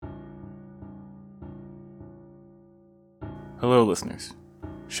Hello, listeners.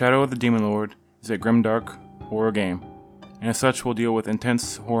 Shadow of the Demon Lord is a grimdark horror game, and as such will deal with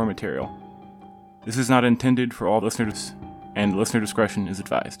intense horror material. This is not intended for all listeners, and listener discretion is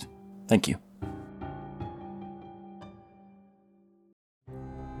advised. Thank you.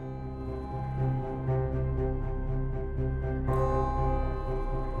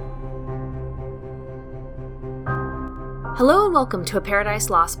 Hello and welcome to a Paradise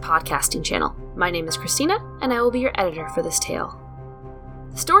Lost podcasting channel. My name is Christina, and I will be your editor for this tale.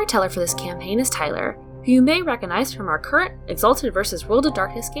 The storyteller for this campaign is Tyler, who you may recognize from our current Exalted vs. World of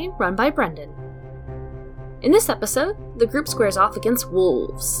Darkness game run by Brendan. In this episode, the group squares off against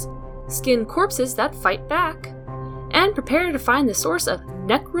wolves, skin corpses that fight back, and prepare to find the source of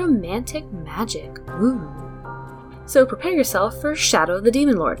necromantic magic. Ooh. So prepare yourself for Shadow of the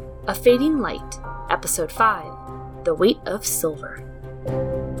Demon Lord, A Fading Light, Episode 5. The Weight of Silver.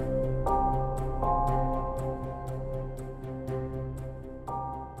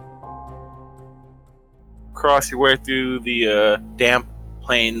 Cross your way through the damp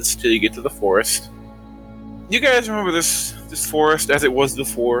plains till you get to the forest. You guys remember this forest as it was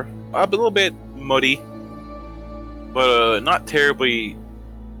before? A little bit muddy, but not terribly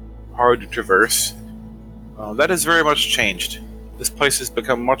hard to traverse. That has very much changed. This place has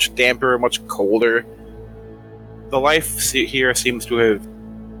become much damper, much colder. The life here seems to have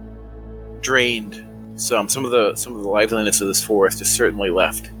drained some of the liveliness of this forest has certainly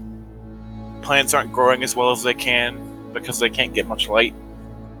left. Plants aren't growing as well as they can because they can't get much light.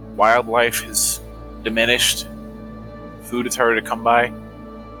 Wildlife is diminished. Food is harder to come by.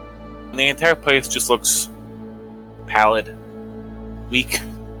 And the entire place just looks pallid, weak,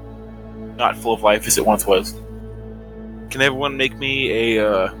 not full of life as it once was. Can everyone make me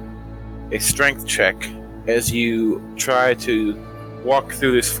a strength check as you try to walk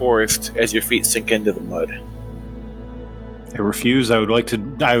through this forest as your feet sink into the mud? I refuse. I would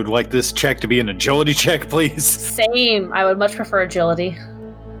like this check to be an agility check, please. Same. I would much prefer agility.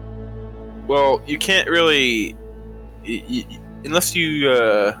 Well, you can't really... unless you...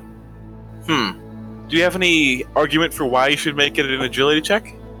 Do you have any argument for why you should make it an agility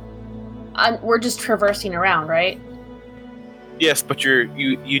check? We're just traversing around, right? Yes, but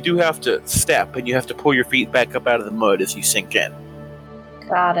you do have to step, and you have to pull your feet back up out of the mud as you sink in.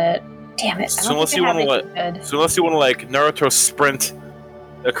 Got it. Damn it. So unless you want to like Naruto sprint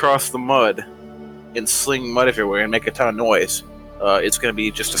across the mud and sling mud everywhere and make a ton of noise, it's going to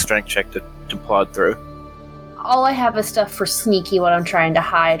be just a strength check to plod through. All I have is stuff for sneaky when I'm trying to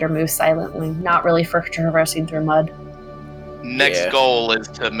hide or move silently, not really for traversing through mud. Next goal is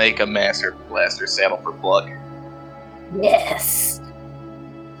to make a Master Blaster saddle for Plug. Yes!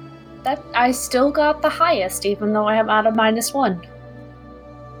 That I still got the highest, even though I am out of -1.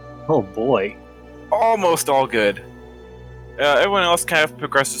 Oh boy. Almost all good. Everyone else kind of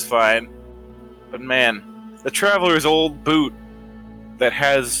progresses fine. But man, the Traveler's old boot that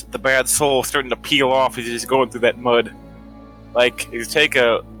has the bad soul starting to peel off as he's going through that mud. Like, if you take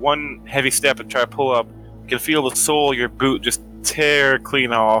one heavy step and try to pull up, you can feel the sole of your boot just tear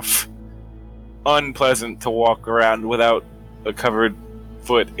clean off. Unpleasant to walk around without a covered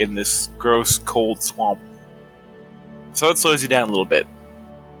foot in this gross, cold swamp. So it slows you down a little bit.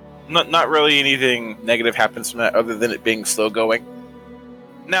 Not really anything negative happens from that other than it being slow going.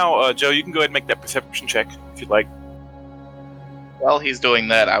 Now, Joe, you can go ahead and make that perception check if you'd like. While he's doing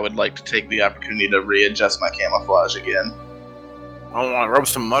that, I would like to take the opportunity to readjust my camouflage again. I want to rub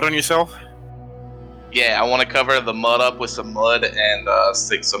some mud on yourself? Yeah, I want to cover the mud up with some mud and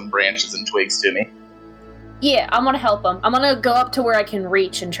stick some branches and twigs to me. Yeah, I'm gonna help him. I'm gonna go up to where I can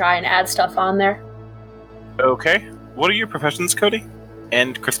reach and try and add stuff on there. Okay. What are your professions, Cody?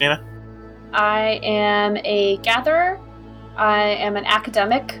 And Christina? I am a gatherer, I am an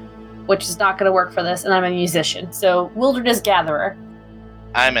academic, which is not gonna work for this, and I'm a musician. So, wilderness gatherer.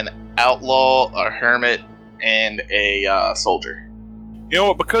 I'm an outlaw, a hermit, and a soldier. You know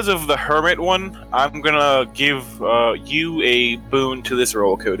what, because of the hermit one, I'm gonna give you a boon to this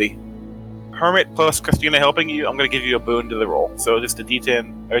roll, Cody. Hermit plus Christina helping you, I'm gonna give you a boon to the roll. So just a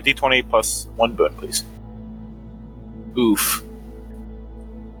D10 or D20 plus 1 boon, please. Oof.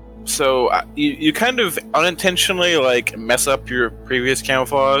 So you kind of unintentionally like mess up your previous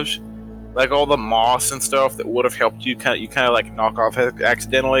camouflage, like all the moss and stuff that would have helped you. You kind of like knock off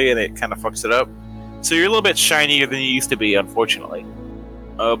accidentally, and it kind of fucks it up. So you're a little bit shinier than you used to be, unfortunately.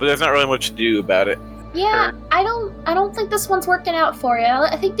 But there's not really much to do about it. Yeah, I don't think this one's working out for you.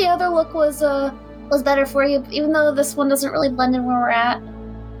 I think the other look was better for you, even though this one doesn't really blend in where we're at.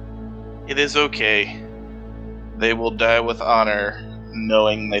 It is okay. They will die with honor,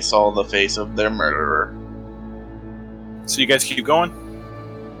 knowing they saw the face of their murderer. So you guys keep going.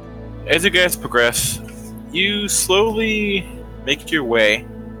 As you guys progress, you slowly make your way,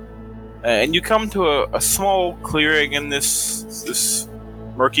 and you come to a small clearing in this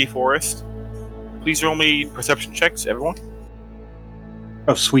murky forest. Please roll me perception checks, everyone.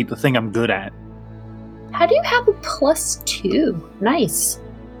 Oh, sweet, the thing I'm good at. How do you have a +2? Nice.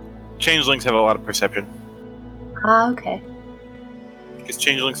 Changelings have a lot of perception, Okay. because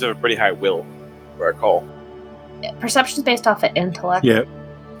changelings have a pretty high will, if I recall. Perception's based off of intellect. Yeah.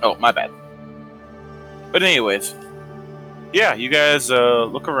 Oh, my bad. But anyways, yeah, you guys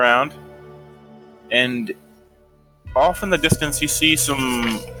look around, and off in the distance you see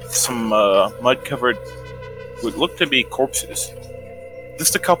some mud-covered, would look to be corpses.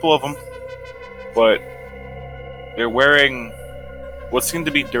 Just a couple of them, but they're wearing what seem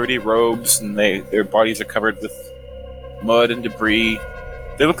to be dirty robes, and their bodies are covered with mud and debris.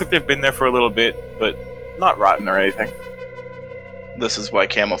 They look like they've been there for a little bit, but not rotten or anything. This is why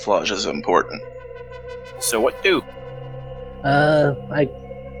camouflage is important. So what do? I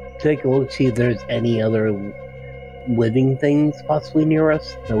take a look, see if there's any other living things possibly near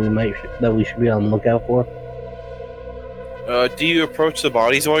us that we should be on the lookout for. Do you approach the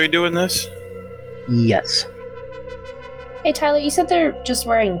bodies while you're doing this? Yes. Hey, Tyler, you said they're just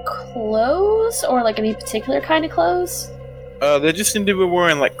wearing clothes, or like any particular kind of clothes? They just seem to be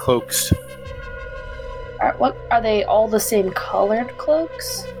wearing like cloaks. What are they? All the same colored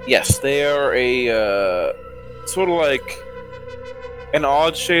cloaks? Yes, they are a sort of like an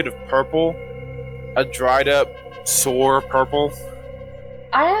odd shade of purple, a dried up, sore purple.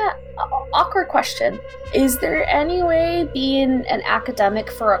 Awkward question. Is there any way, being an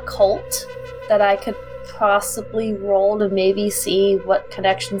academic for a cult, that I could possibly roll to maybe see what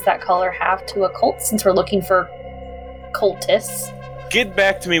connections that color have to a cult, since we're looking for cultists? Get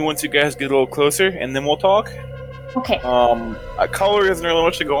back to me once you guys get a little closer, and then we'll talk. Okay. A color isn't really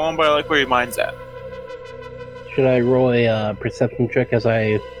much to go on, but I like where your mind's at. Should I roll a perception check as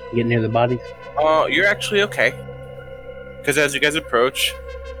I get near the bodies? You're actually okay. Because as you guys approach,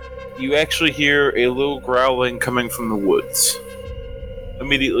 you actually hear a little growling coming from the woods.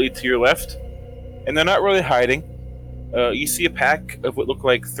 Immediately to your left. And they're not really hiding. You see a pack of what look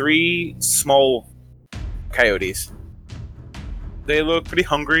like 3 small coyotes. They look pretty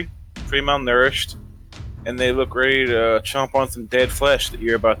hungry, pretty malnourished, and they look ready to chomp on some dead flesh that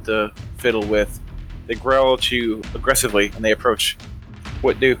you're about to fiddle with. They growl at you aggressively, and they approach.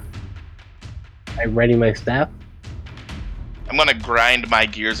 What do? I ready my staff. I'm gonna grind my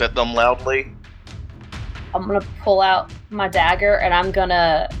gears at them loudly. I'm gonna pull out my dagger, and I'm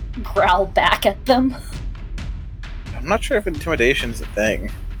gonna growl back at them. I'm not sure if intimidation is a thing.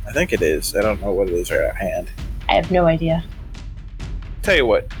 I think it is. I don't know what it is right at hand. I have no idea. Tell you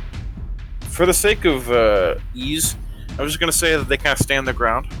what. For the sake of ease, I'm just going to say that they kind of stand their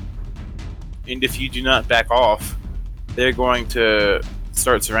ground. And if you do not back off, they're going to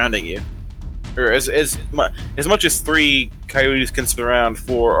start surrounding you. Or as much as 3 coyotes can surround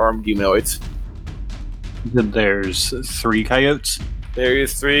 4 armed humanoids. There's 3 coyotes? There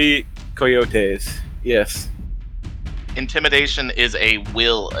is 3 coyotes. Yes. Intimidation is a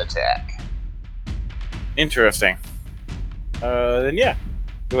will attack. Interesting. Then yeah.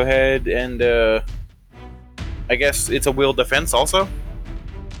 Go ahead and, I guess it's a will defense also?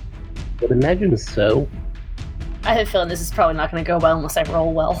 Would imagine so. I have a feeling this is probably not gonna go well unless I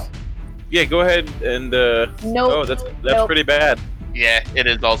roll well. Yeah, go ahead and, Nope. Oh, that's Nope. pretty bad. Yeah, it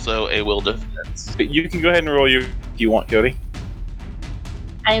is also a will defense. But you can go ahead and roll if you want, Cody.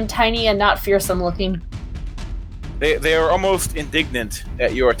 I am tiny and not fearsome looking. They are almost indignant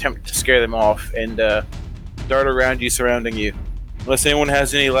at your attempt to scare them off and dart around you, surrounding you. Unless anyone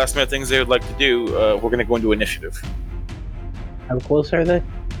has any last minute things they would like to do, we're going to go into initiative. How close are they?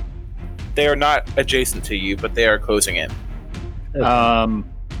 They are not adjacent to you, but they are closing in.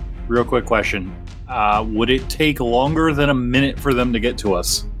 Real quick question. Would it take longer than a minute for them to get to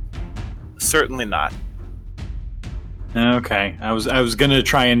us? Certainly not. Okay, I was gonna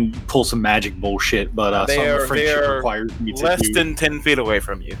try and pull some magic bullshit, but They some of are- the friendship they are requires me to Less do. than 10 feet away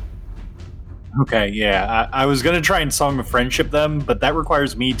from you. Okay, yeah, I was gonna try and Song of Friendship them, but that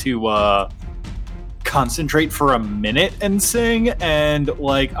requires me to concentrate for a minute and sing. And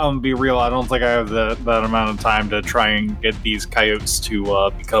like, be real, I don't think I have that amount of time to try and get these coyotes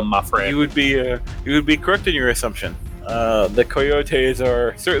to become my friend. You would be correct in your assumption. The coyotes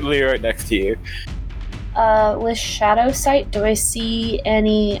are certainly right next to you. With Shadow Sight, do I see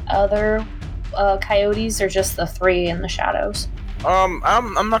any other coyotes, or just the 3 in the shadows? I'm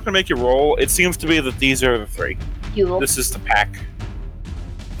not gonna make you roll. It seems to be that these are the 3. You will. This is the pack.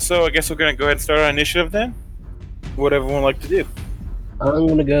 So I guess we're gonna go ahead and start our initiative then. what everyone like to do? I'm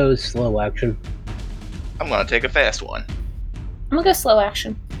gonna go slow action. I'm gonna take a fast one. I'm gonna go slow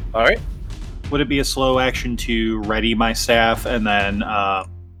action. All right. Would it be a slow action to ready my staff and then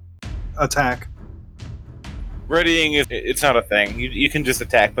attack? Readying it's not a thing. You can just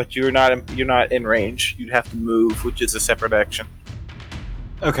attack, but you're not in range. You'd have to move, which is a separate action.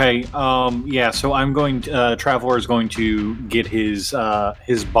 Okay, yeah, so I'm going to, Traveler is going to get his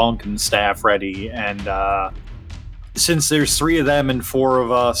bonk and staff ready, and, since there's 3 of them and 4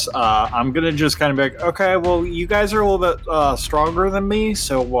 of us, I'm gonna just kind of be like, okay, well, you guys are a little bit, stronger than me,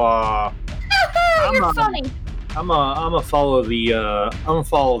 so, You're funny. I'm gonna follow the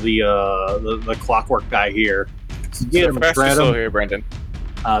clockwork guy here. Get So him, fast or shred slow him. here, Brandon?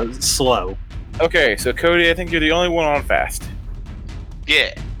 Slow. Okay, so Cody, I think you're the only one on fast.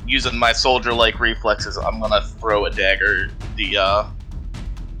 Yeah, using my soldier-like reflexes, I'm gonna throw a dagger,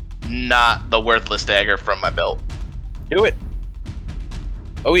 not the worthless dagger from my belt. Do it.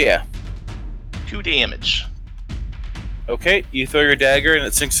 Oh yeah. 2 damage. Okay, you throw your dagger and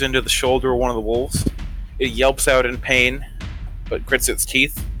it sinks into the shoulder of one of the wolves. It yelps out in pain, but grits its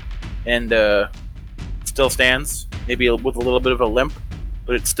teeth, and still stands. Maybe with a little bit of a limp,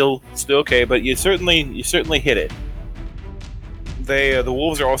 but it's still okay. But you certainly hit it. The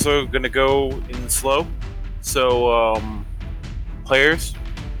wolves are also going to go in slow. So players,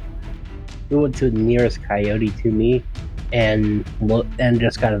 We went to the nearest coyote to me, and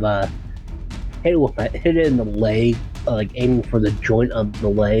just kind of hit it in the leg, like aiming for the joint of the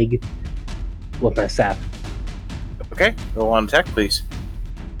leg with my staff. okay, roll on attack, please.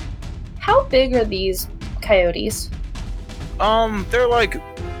 How big are these coyotes? They're like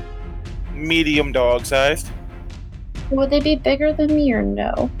medium dog sized. Would they be bigger than me or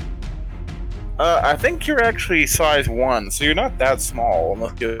no? I think you're actually size 1, so you're not that small.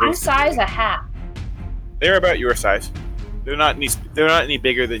 Unless I'm size a half. They're about your size. They're not any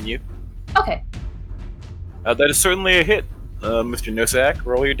bigger than you. Okay. That is certainly a hit, Mr. Nosak.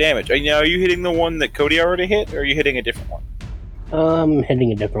 Roll your damage. Are you hitting the one that Cody already hit, or are you hitting a different one?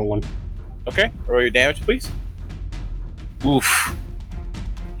 Hitting a different one. Okay, roll your damage, please. Oof.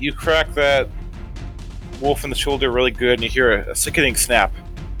 You crack that wolf in the shoulder really good, and you hear a sickening snap.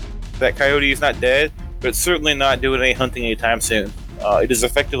 That coyote is not dead, but it's certainly not doing any hunting anytime soon. It is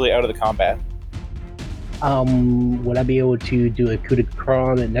effectively out of the combat. Would I be able to do a coup de grace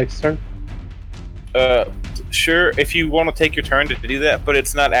on it next turn? Sure, if you want to take your turn to do that, but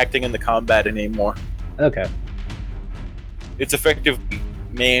it's not acting in the combat anymore. Okay. It's effectively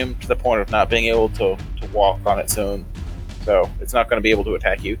maimed to the point of not being able to walk on its own, so it's not going to be able to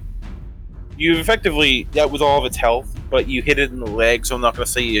attack you. You effectively, that was all of its health, but you hit it in the leg, so I'm not going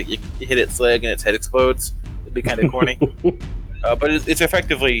to say you hit its leg and its head explodes. It'd be kind of corny. But it's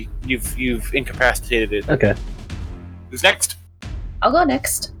effectively, you've incapacitated it. Okay. Who's next? I'll go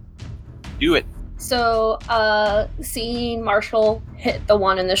next. Do it. So, seeing Marshall hit the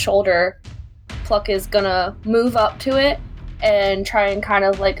one in the shoulder, Pluck is gonna move up to it and try and kind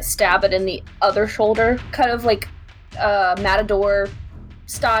of like stab it in the other shoulder. Kind of like Matador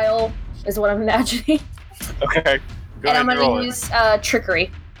style is what I'm imagining. Okay. Go And ahead I'm and roll gonna it. use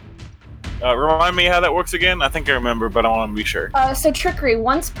trickery. Remind me how that works again? I think I remember, but I want to be sure. So trickery,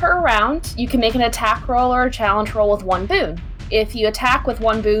 once per round, you can make an attack roll or a challenge roll with 1 boon. If you attack with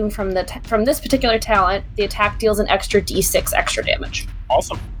 1 boon from this particular talent, the attack deals an extra d6 extra damage.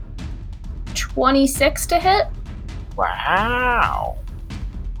 Awesome. 26 to hit. Wow.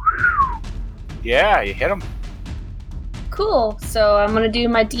 Yeah, you hit him. Cool. So I'm gonna do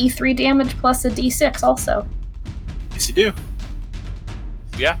my d3 damage plus a d6 also. Yes, you do.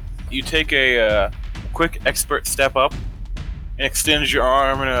 Yeah, you take a quick expert step up and extend your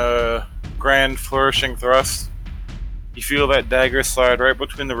arm in a grand flourishing thrust. You feel that dagger slide right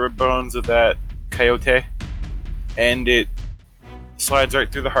between the rib bones of that coyote, and it slides right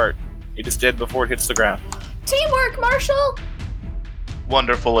through the heart. It is dead before it hits the ground. Teamwork, Marshall!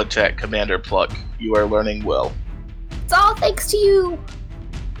 Wonderful attack, Commander Pluck. You are learning well. It's all thanks to you!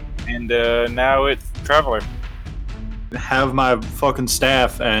 And now it's Traveler. Have my fucking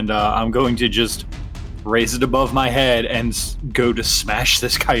staff, and I'm going to just raise it above my head and go to smash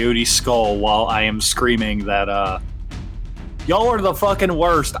this coyote's skull while I am screaming that, y'all are the fucking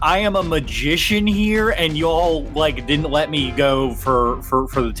worst. I am a magician here, and y'all like didn't let me go for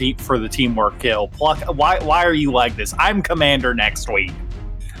the teamwork kill. Pluck, why are you like this? I'm commander next week,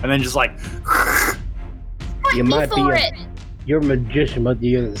 and then just like, You might be you're a magician, but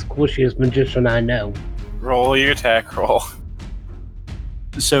you're the squishiest magician I know. Roll your attack roll.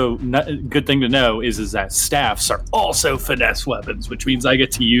 So, good thing to know is that staffs are also finesse weapons, which means I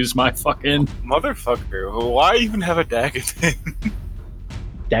get to use my fucking... Motherfucker, why even have a dagger thing?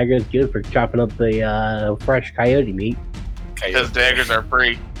 Dagger's good for chopping up the fresh coyote meat. Because daggers are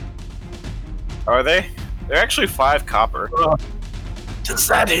free. Are they? They're actually 5 copper. Does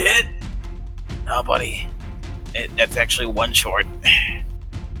that hit? No, buddy. That's actually 1 short.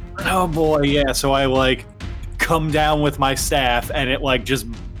 Oh boy, yeah, so I, like, come down with my staff, and it, like, just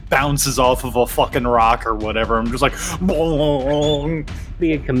bounces off of a fucking rock or whatever. I'm just like, boom.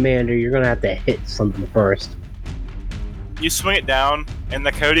 Being a commander, you're gonna have to hit something first. You swing it down, and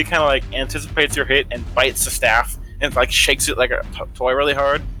the coyote kind of like anticipates your hit and bites the staff, and like shakes it like a toy really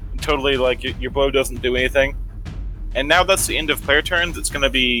hard. And totally, like your blow doesn't do anything. And now that's the end of player turns. It's going to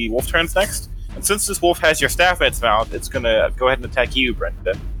be wolf turns next. And since this wolf has your staff in its mouth, it's going to go ahead and attack you,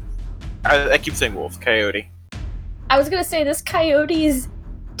 Brenda. I keep saying wolf, coyote. I was gonna say this coyote's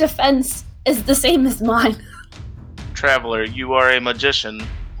defense is the same as mine. Traveler, you are a magician.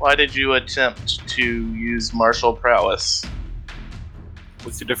 Why did you attempt to use martial prowess?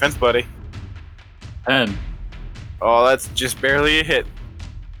 What's your defense, buddy? 10. Oh, that's just barely a hit.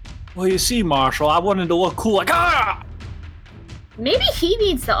 Well, you see, Marshall, I wanted to look cool, like, ah! Maybe he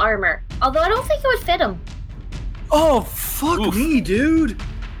needs the armor, although I don't think it would fit him. Oh, fuck Oof. me, dude!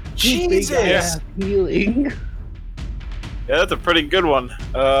 Big Jesus! ass healing. Yeah, that's a pretty good one.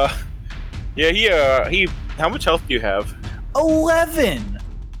 Yeah, he. How much health do you have? 11!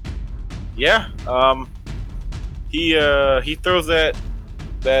 Yeah. He throws that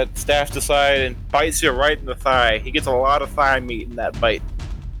staff aside and bites you right in the thigh. He gets a lot of thigh meat in that bite.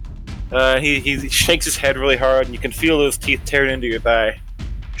 He shakes his head really hard, and you can feel those teeth tearing into your thigh.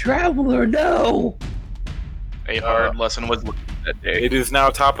 Traveler, no! A hard lesson was learned that day. It is now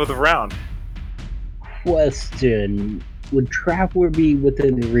top of the round. Question: would Traveler be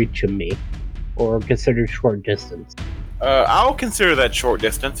within reach of me, or considered short distance? I'll consider that short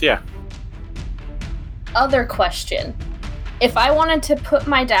distance. Yeah. Other question. If I wanted to put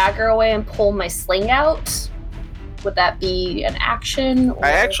my dagger away and pull my sling out, would that be an action? Or...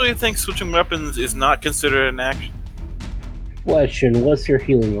 I actually think switching weapons is not considered an action. Question: what's your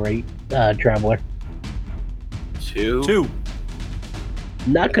healing rate, Traveler? 2. 2.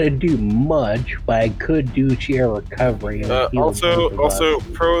 Not gonna do much, but I could do sheer recovery. And heal Also, both of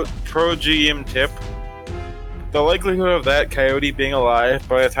us. pro GM tip. The likelihood of that coyote being alive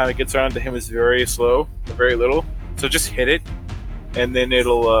by the time it gets around to him is very slow, or very little. So just hit it, and then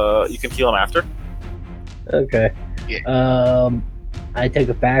it'll you can heal him after. Okay. Yeah. I take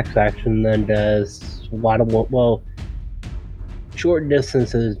a fax action, then does well. Short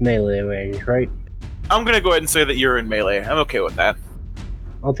distance is melee range, right? I'm gonna go ahead and say that you're in melee. I'm okay with that.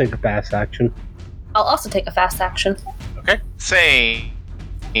 I'll take a fast action. I'll also take a fast action. Same.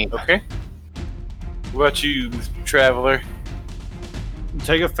 Okay. What about you, Mr. Traveler?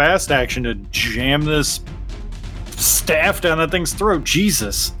 Take a fast action to jam this staff down that thing's throat.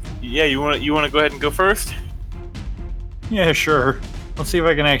 Jesus. Yeah, you want to go ahead and go first? Yeah, sure. Let's see if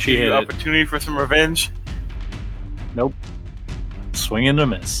I can actually Give you hit it. opportunity for some revenge. Nope. Swing and a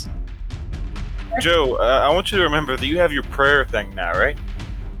miss. Joe, I want you to remember that you have your prayer thing now, right?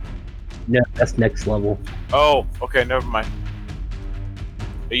 No, that's next level. Oh, okay, never mind.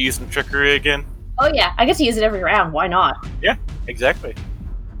 Are you using trickery again? Oh yeah, I get to use it every round. Why not? Exactly.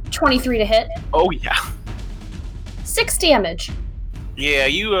 23 to hit. Oh yeah. 6 damage. Yeah,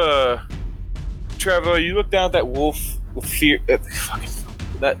 you Traveler, you look down at that wolf with fear.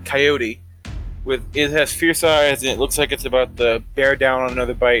 That coyote with it has fierce eyes and it looks like it's about to bear down on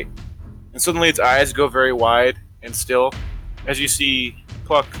another bite. And suddenly its eyes go very wide and still as you see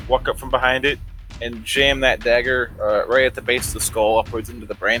Pluck walk up from behind it and jam that dagger right at the base of the skull upwards into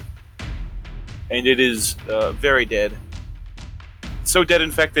the brain. And it is very dead. So dead,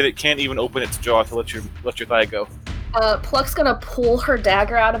 in fact, that it can't even open its jaw to let your thigh go. Pluck's gonna pull her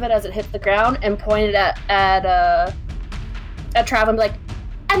dagger out of it as it hits the ground and point it at Trav and be like,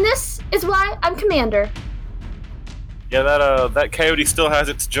 and this is why I'm commander. Yeah, that coyote still has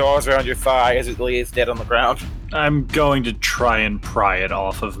its jaws around your thigh as it lays dead on the ground. I'm going to try and pry it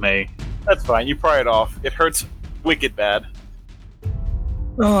off of me. That's fine. You pry it off. It hurts wicked bad.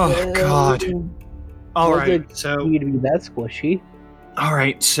 Oh, God. All Was right, it so... you to be that squishy? All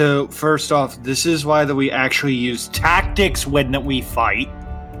right, so first off, this is why that we actually use tactics when we fight.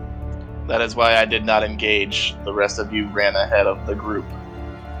 That is why I did not engage. The rest of you ran ahead of the group.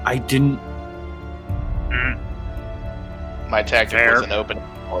 I didn't... My tactic Fair. was an open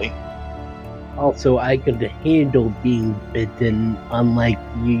volley. Also, I could handle being bitten, unlike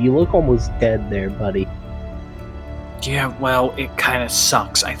you. You look almost dead there, buddy. Yeah, well, it kind of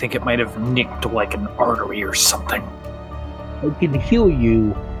sucks. I think it might have nicked like an artery or something. I can heal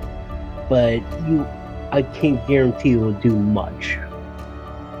you, but I can't guarantee it will do much.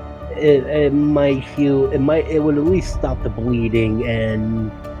 It might heal. It would at least stop the bleeding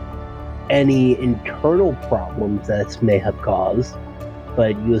and any internal problems that this may have caused.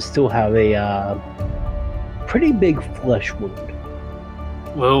 But you'll still have a pretty big flesh wound.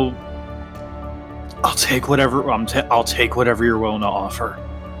 Well, I'll take whatever. I'll take whatever you're willing to offer.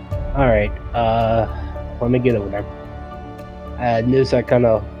 All right. Let me get over there.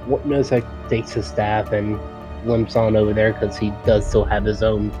 Nozak takes his staff and limps on over there because he does still have his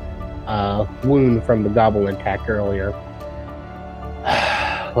own wound from the goblin attack earlier.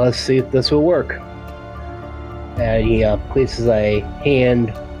 Let's see if this will work. And he places a hand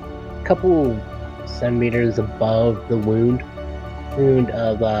a couple centimeters above the wound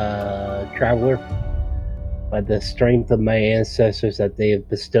of Traveler. By the strength of my ancestors that they have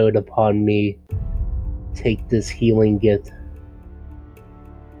bestowed upon me, take this healing gift.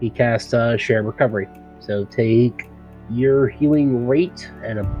 He casts Share Recovery. So take your healing rate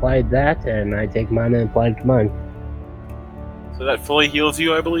and apply that, and I take mine and apply it to mine. So that fully heals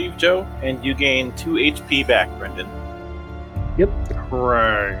you, I believe, Joe, and you gain 2 HP back, Brendan. Yep.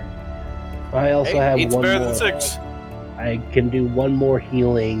 Hooray. I also have it's one better more. than 6. I can do one more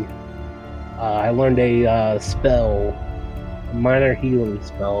healing. I learned a spell, a minor healing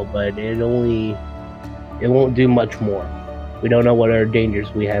spell, but it won't do much more. We don't know what other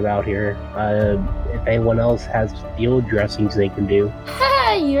dangers we have out here. If anyone else has field dressings they can do.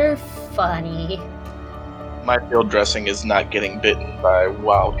 You're funny. My field dressing is not getting bitten by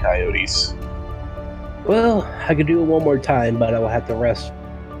wild coyotes. Well, I could do it one more time, but I will have to rest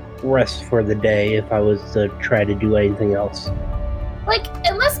for the day if I was to try to do anything else. Like,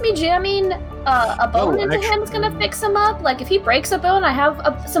 unless me jamming a bone into him is gonna fix him up. Like, if he breaks a bone, I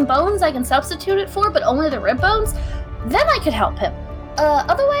have some bones I can substitute it for, but only the rib bones. Then I could help him.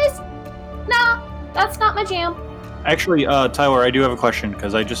 Otherwise, nah, that's not my jam. Actually, Tyler, I do have a question,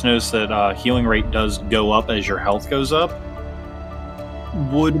 because I just noticed that healing rate does go up as your health goes up.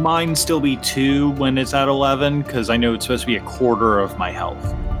 Would mine still be 2 when it's at 11? Because I know it's supposed to be a quarter of my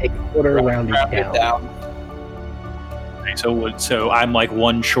health. A quarter rounded Round it down. So I'm like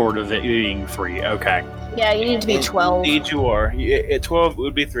 1 short of it being 3. Okay. Yeah, you need to be 12. Indeed you are. At 12 it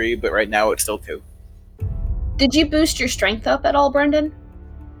would be 3, but right now it's still 2. Did you boost your strength up at all, Brendan?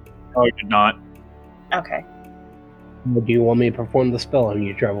 Oh, I did not. Okay. Do you want me to perform the spell on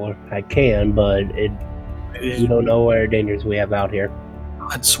you, Traveler? I can, but you don't know what other dangers we have out here.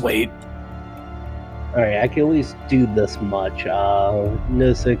 Let's wait. Alright, I can at least do this much.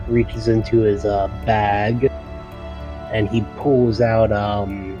 Nozak reaches into his bag and he pulls out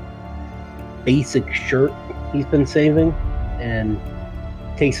basic shirt he's been saving and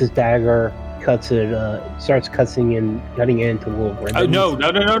takes his dagger, cuts it, starts cutting it into little ribbons. Oh, no.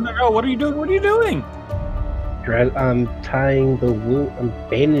 What are you doing? What are you doing? I'm tying the wound, I'm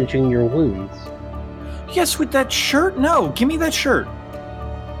bandaging your wounds. Yes, with that shirt? No, give me that shirt.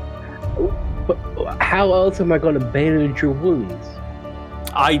 But how else am I going to bandage your wounds?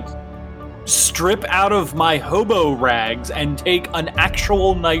 I strip out of my hobo rags and take an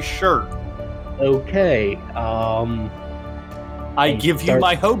actual nice shirt. Okay, I give you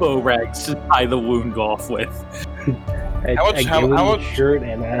my hobo rags to tie the wound off with. I How much- give how him the much- shirt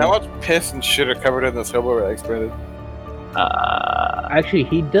and I... How much piss and shit are covered in this hobo rags, Brendan? Actually,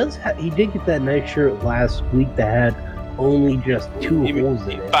 he did get that nice shirt last week that had only just 2 You mean- holes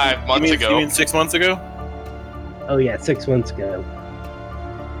in it. 5 months You ago. mean 6 months ago? Oh yeah, 6 months ago.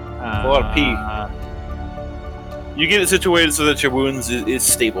 A lot of pee. You get it situated so that your wounds is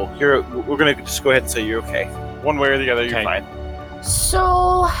stable. We're gonna just go ahead and say you're okay. One way or the other, you're Okay. fine.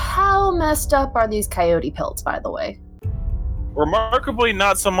 So, how messed up are these coyote pelts, by the way? Remarkably,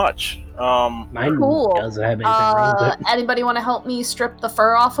 not so much. Mine Cool. doesn't have anything wrong with it. Anybody want to help me strip the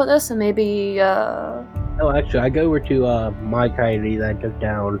fur off of this and maybe, Oh, actually, I go over to my coyote that I took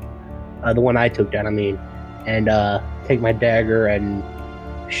down, the one I took down, I mean, and take my dagger and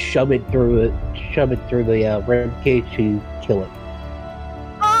shove it through the rib cage to kill it.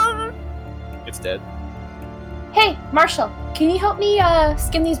 it's dead. Hey, Marshall, can you help me,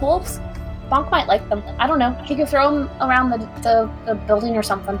 skin these wolves? Bonk might like them. I don't know. He could throw them around the building or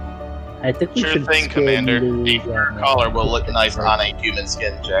something. I think we Sure should thing, skin Commander. the, The collar will look nice on a human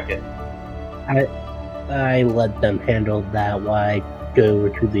skin jacket. I let them handle that while I go over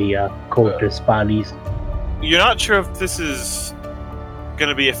to the cultist bodies. You're not sure if this is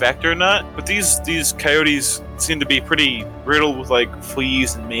gonna be a factor or not, but these coyotes seem to be pretty riddled with like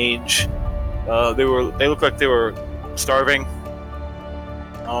fleas and mange. They look like they were starving.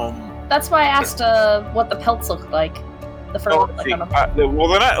 That's why I asked what the pelts look like. The fur looked like on them. Well,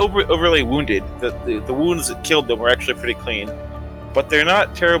 they're not overly wounded. The wounds that killed them were actually pretty clean, but they're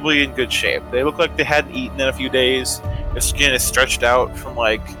not terribly in good shape. They look like they hadn't eaten in a few days. Their skin is stretched out from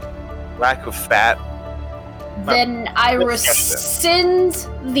like lack of fat. Then I Let's rescind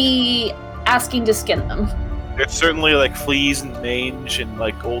the asking to skin them. There's certainly like fleas and mange and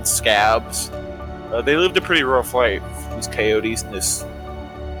like old scabs. They lived a pretty rough life, these coyotes in this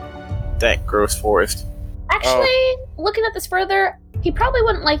dank, gross forest. Actually, looking at this further, he probably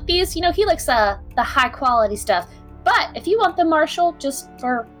wouldn't like these. You know, he likes the high quality stuff. But if you want them, Marshall, just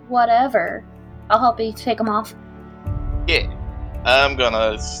for whatever, I'll help you take them off. Yeah. I'm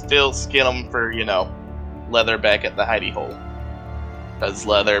gonna still skin them for, leather back at the hidey hole. Because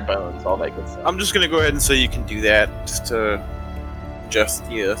leather, bones, all that good stuff. I'm just gonna go ahead and say you can do that, just to adjust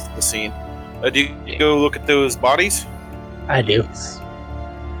the scene. Do you go look at those bodies? I do.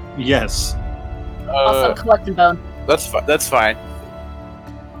 Yes. Also, collecting bone. That's fine.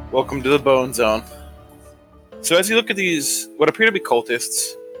 Welcome to the bone zone. So as you look at these, what appear to be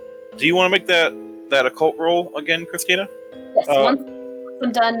cultists, do you want to make that occult roll again, Christina? Yes, once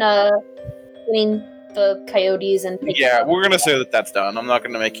I'm done getting the coyotes and... Yeah, we're going to say that's done. I'm not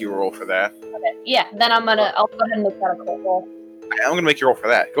going to make you roll for that. Okay. Yeah, then I'll go ahead and make that occult roll. I'm going to make you roll for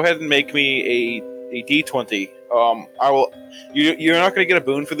that. Go ahead and make me a D20. I will. You're not going to get a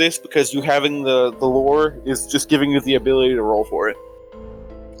boon for this because you having the lore is just giving you the ability to roll for it.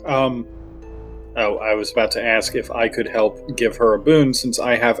 Oh, I was about to ask if I could help give her a boon since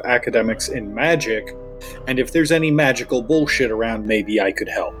I have academics in magic, and if there's any magical bullshit around, maybe I could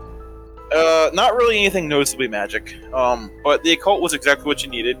help. Not really anything noticeably magic. But the occult was exactly what you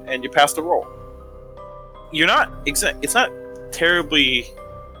needed, and you passed the roll. You're not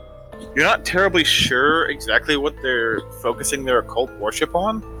terribly sure exactly what they're focusing their occult worship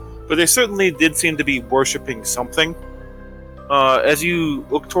on, but they certainly did seem to be worshipping something. As you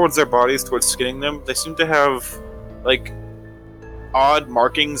look towards their bodies, towards skinning them, they seem to have, like, odd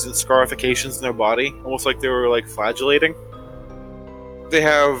markings and scarifications in their body, almost like they were, like, flagellating. They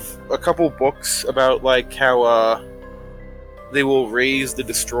have a couple books about, like, how, they will raise the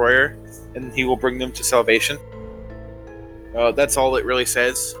Destroyer, and he will bring them to salvation. That's all it really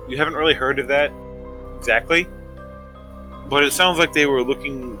says. You haven't really heard of that exactly, but it sounds like they were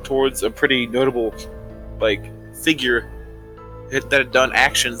looking towards a pretty notable, like, figure that had done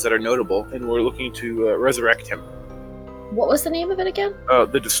actions that are notable, and were looking to resurrect him. What was the name of it again?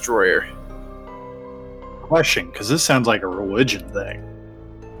 The Destroyer. Question, because this sounds like a religion thing.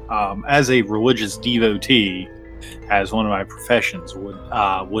 As a religious devotee, as one of my professions,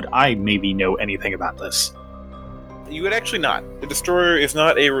 would I maybe know anything about this? You would actually not. The Destroyer is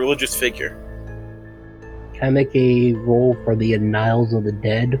not a religious figure. Can I make a roll for the Annals of the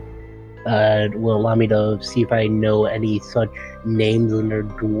Dead? It will allow me to see if I know any such names in their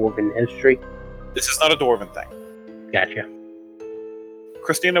dwarven history. This is not a dwarven thing. Gotcha.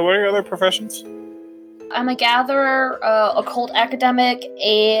 Christina, what are your other professions? I'm a gatherer, occult academic,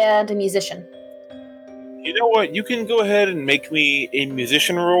 and a musician. You know what? You can go ahead and make me a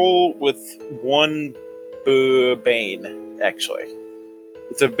musician roll with one Bane, actually.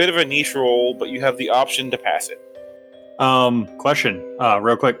 It's a bit of a niche roll, but you have the option to pass it. Question,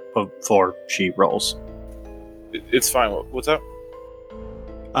 real quick before she rolls. It's fine. What's up?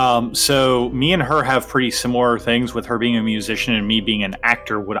 So me and her have pretty similar things with her being a musician and me being an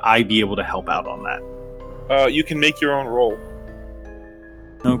actor. Would I be able to help out on that? You can make your own roll.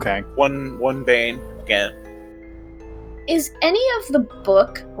 Okay. One Bane, again. Is any of the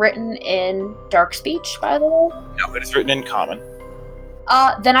book written in dark speech, by the way? No, it is written in common.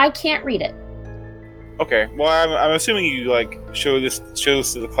 Then I can't read it. Okay, well, I'm assuming you, like, show this to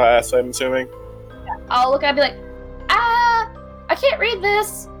the class, I'm assuming. Yeah. I'll look at it and be like, I can't read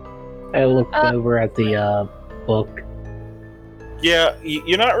this. I looked over at the book. Yeah,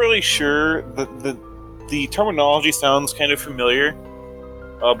 you're not really sure. The terminology sounds kind of familiar,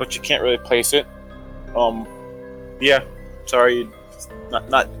 but you can't really place it. Yeah, sorry,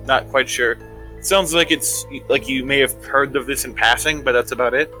 not quite sure. It sounds like it's like you may have heard of this in passing, but that's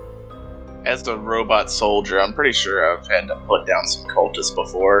about it. As a robot soldier, I'm pretty sure I've had to put down some cultists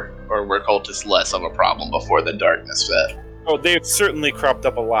before, or were cultists less of a problem before the darkness set? Oh, they've certainly cropped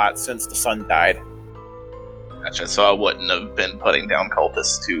up a lot since the sun died. Gotcha, so I wouldn't have been putting down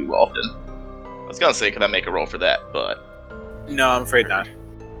cultists too often. I was gonna say, could I make a roll for that, but... No, I'm afraid not.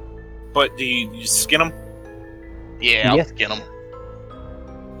 But do you skin them? Yeah, I'll skin them.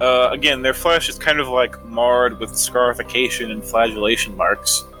 Again, their flesh is kind of like marred with scarification and flagellation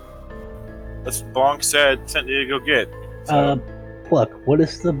marks. That's what Bonk sent you to go get. So, Pluck, what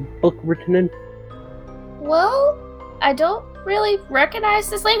is the book written in? Well, I don't really recognize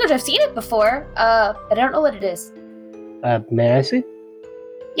this language. I've seen it before, but I don't know what it is. May I see?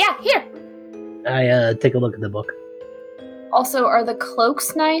 Yeah, here. I take a look at the book. Also, are the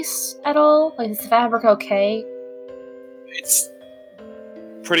cloaks nice at all? Like, is the fabric okay? it's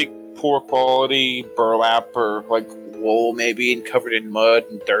pretty poor quality burlap or like wool, maybe, and covered in mud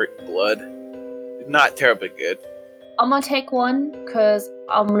and dirt and blood. Not terribly good. I'm gonna take one, because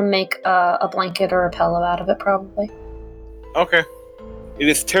I'm gonna make a blanket or a pillow out of it, probably. Okay. It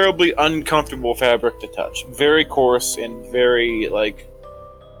is terribly uncomfortable fabric to touch. Very coarse and very,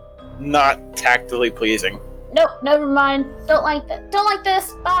 not tactily pleasing. Nope, never mind. Don't like that. Don't like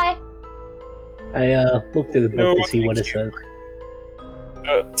this. Bye. I look through the book to see what it says.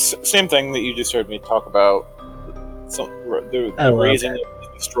 Same thing that you just heard me talk about. The raising of the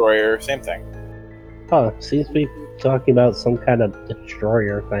destroyer. Same thing. Oh, seems to be talking about some kind of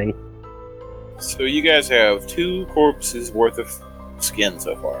destroyer thing. So you guys have 2 corpses worth of skin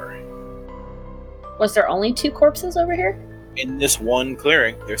so far. Was there only 2 corpses over here? In this one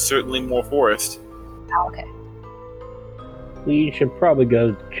clearing, there's certainly more forest. Oh, okay. We should probably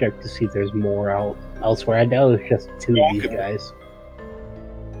go check to see if there's more elsewhere. I know it's just 2 of these Okay. guys.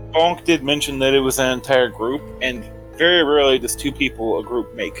 Bonk did mention that it was an entire group, and very rarely does 2 people a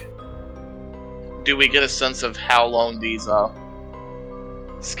group make. Do we get a sense of how long these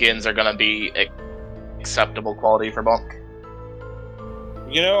skins are going to be acceptable quality for Bonk?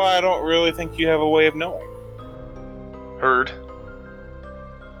 You know, I don't really think you have a way of knowing. Heard.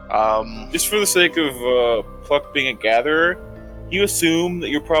 Just for the sake of Pluck being a gatherer, you assume that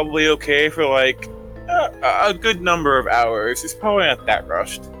you're probably okay for a good number of hours. It's probably not that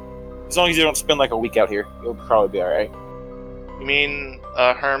rushed. As long as you don't spend a week out here, you'll probably be alright. You mean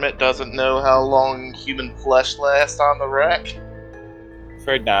a hermit doesn't know how long human flesh lasts on the wreck?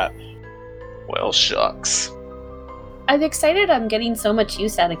 Afraid not. Well, shucks. I'm excited I'm getting so much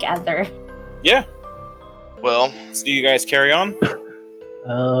use out of Gather. Yeah. Well, So you guys carry on?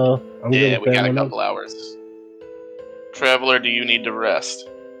 I'm yeah, gonna we got turn a one up. couple hours. Traveler, do you need to rest?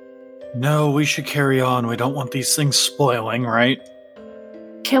 No, we should carry on. We don't want these things spoiling, right?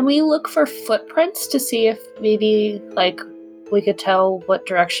 Can we look for footprints to see if maybe, we could tell what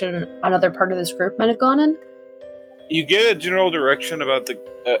direction another part of this group might have gone in? You get a general direction about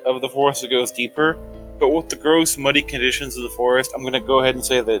the forest that goes deeper, but with the gross, muddy conditions of the forest, I'm going to go ahead and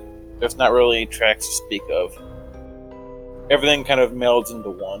say that there's not really any tracks to speak of. Everything kind of melds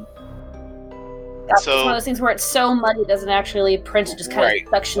into one. That's So- one of those things where it's so muddy it doesn't actually print, it just kind Right.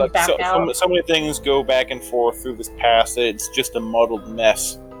 of suctions back out. So many things go back and forth through this pass that it's just a muddled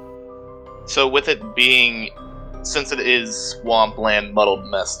mess. So with it being, since it is swampland muddled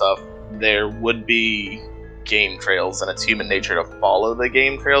mess stuff, there would be game trails, and it's human nature to follow the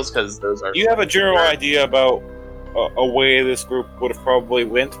game trails, because those are... You have a general idea about a way this group would have probably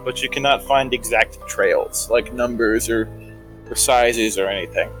went, but you cannot find exact trails, like numbers or sizes or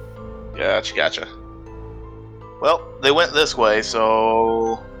anything. Gotcha. Well, they went this way,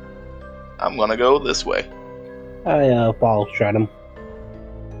 so I'm gonna go this way. I follow Stratum.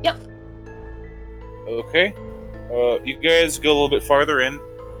 Okay. You guys go a little bit farther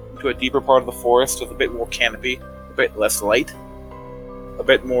into a deeper part of the forest with a bit more canopy, a bit less light, a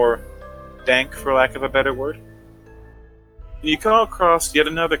bit more dank, for lack of a better word. You come across yet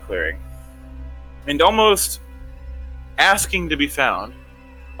another clearing, and almost asking to be found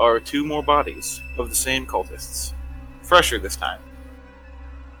are 2 more bodies of the same cultists. Fresher this time.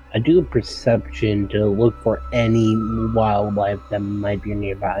 I do a perception to look for any wildlife that might be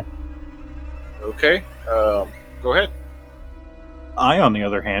nearby. Okay, go ahead. I, on the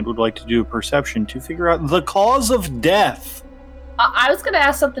other hand, would like to do a perception to figure out the cause of death. I was going to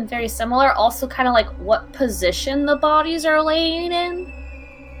ask something very similar, also kind of like what position the bodies are laying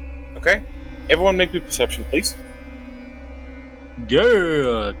in. Okay. Everyone make me perception, please.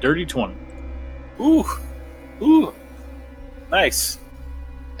 Yeah, dirty 20. Ooh. Nice.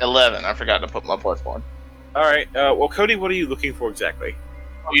 11, I forgot to put my plus one. Alright, well, Cody, what are you looking for exactly?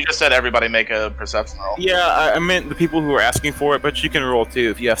 You just said everybody make a perception roll. Yeah, I meant the people who are asking for it, but you can roll too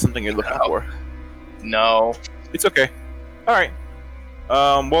if you have something you're looking Oh. for. No. It's okay. Alright.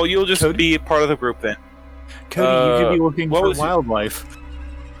 Well, you'll just Cody? be part of the group then. Cody, you could be looking what for was- wildlife.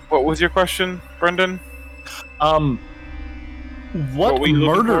 What was your question, Brendan? What were you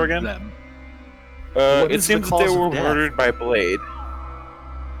looking for murdered again? them? It is the seems that they cause of were death? murdered by blade.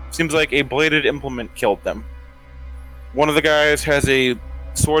 Seems like a bladed implement killed them. One of the guys has a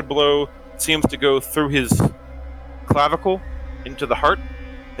sword blow, seems to go through his clavicle into the heart,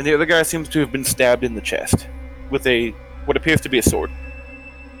 and the other guy seems to have been stabbed in the chest with what appears to be a sword.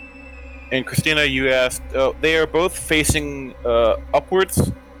 And Christina, you asked, they are both facing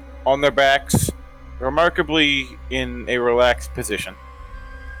upwards on their backs, remarkably in a relaxed position,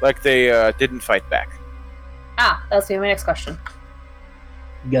 like they didn't fight back. That's my next question.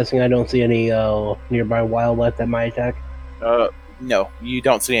 Guessing I don't see any nearby wildlife that might attack. No, you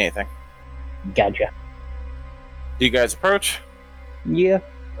don't see anything. Gotcha. Do you guys approach? Yeah,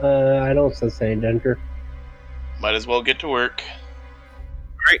 I don't sense any danger. Might as well get to work.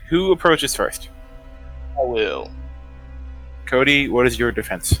 Alright, who approaches first? I will. Cody, what is your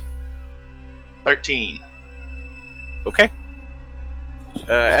defense? 13. Okay.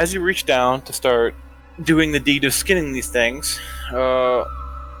 As you reach down to start doing the deed of skinning these things, the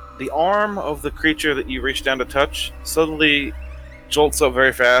arm of the creature that you reach down to touch suddenly jolts up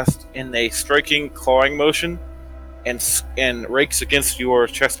very fast in a striking clawing motion and rakes against your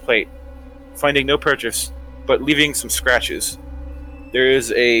chest plate, finding no purchase, but leaving some scratches. There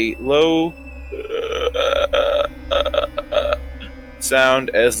is a low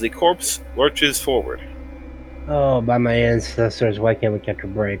sound as the corpse lurches forward. Oh, by my ancestors, why can't we catch a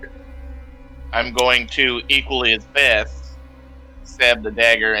break? I'm going to, equally as fast, stab the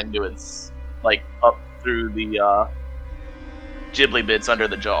dagger into its, up through the ghibli bits under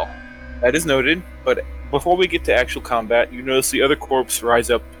the jaw. That is noted, but before we get to actual combat, you notice the other corpse rise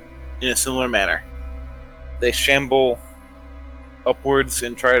up in a similar manner. They shamble upwards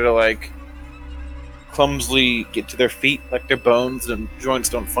and try to, clumsily get to their feet, like their bones and joints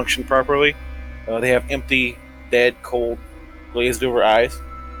don't function properly. They have empty, dead, cold, glazed-over eyes,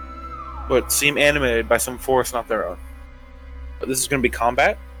 but seem animated by some force not their own. But this is going to be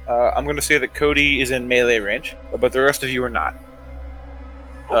combat. I'm going to say that Cody is in melee range, but the rest of you are not.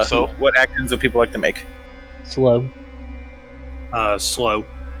 So, what actions do people like to make? Slow. Slow.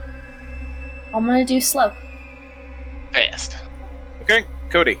 I'm gonna do slow. fast. Okay,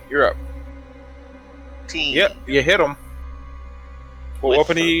 Cody, you're up. Team. Yep, you hit him. What With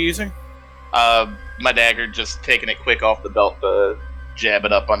weapon are the- you using? My dagger, just taking it quick off the belt to jab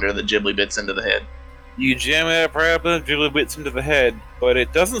it up under the ghibli bits into the head. You jam it up right up the dribbly bits into the head, but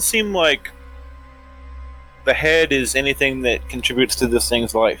it doesn't seem like the head is anything that contributes to this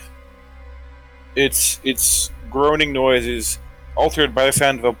thing's life. Its groaning noise is altered by the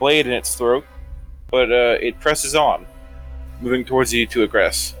sound of a blade in its throat, but it presses on, moving towards you to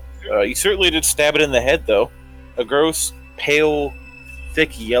aggress. You certainly did stab it in the head, though. A gross, pale,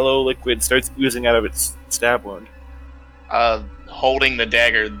 thick yellow liquid starts oozing out of its stab wound. Holding the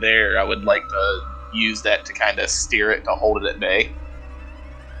dagger there, I would like to use that to kind of steer it to hold it at bay.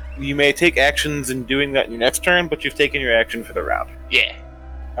 You may take actions in doing that in your next turn, but you've taken your action for the round. Yeah.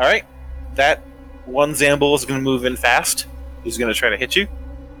 Alright, that one Zamble is going to move in fast. He's going to try to hit you.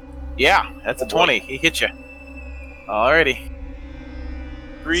 Yeah, that's a 20. He hit you. Alrighty.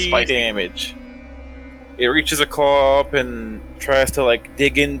 3 Spicy. damage. It reaches a claw up and tries to,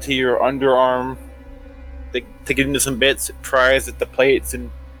 dig into your underarm. To get into some bits. It pries at the plates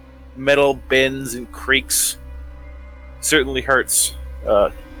and metal bends and creaks. Certainly hurts.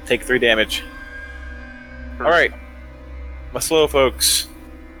 Take 3 damage. Alright. My slow folks.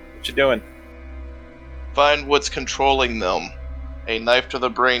 What you doing? Find what's controlling them. A knife to the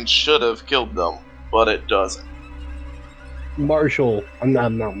brain should have killed them, but it doesn't. Marshall, I'm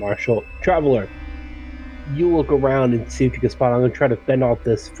not Marshall. Traveler, you look around and see if you can spot. I'm gonna try to fend off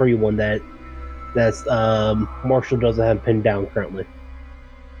this free one that's Marshall doesn't have pinned down currently.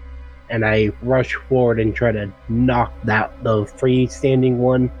 And I rush forward and try to knock the freestanding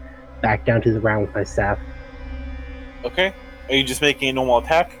one back down to the ground with my staff. Okay. Are you just making a normal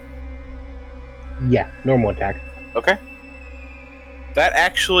attack? Yeah, normal attack. Okay. That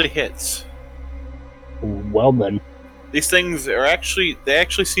actually hits. Well then. These things are actually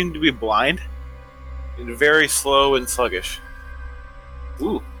seem to be blind. And very slow and sluggish.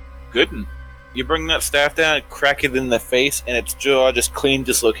 Ooh, good one. You bring that staff down and crack it in the face, and its jaw just clean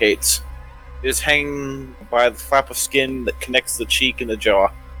dislocates. It is hanging by the flap of skin that connects the cheek and the jaw.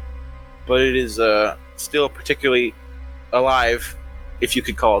 But it is still particularly alive, if you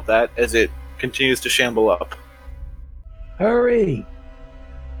could call it that, as it continues to shamble up. Hurry!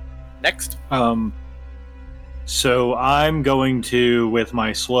 Next. So I'm going to, with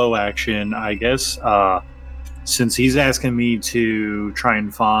my slow action, I guess, since he's asking me to try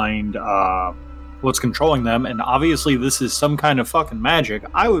and find what's controlling them, and obviously this is some kind of fucking magic,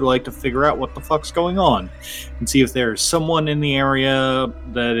 I would like to figure out what the fuck's going on and see if there's someone in the area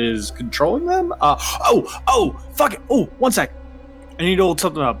that is controlling them. Fuck it. Oh, one sec. I need to hold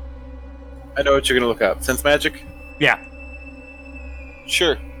something up. I know what you're going to look up. Sense magic? Yeah.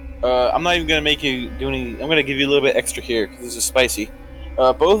 Sure. I'm not even gonna make you do any. I'm gonna give you a little bit extra here because this is spicy.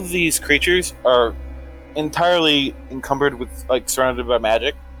 Both of these creatures are entirely encumbered with, like, surrounded by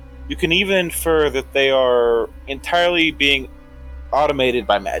magic. You can even infer that they are entirely being automated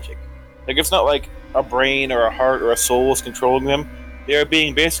by magic. Like, it's not like a brain or a heart or a soul is controlling them. They are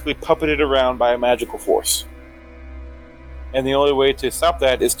being basically puppeted around by a magical force. And the only way to stop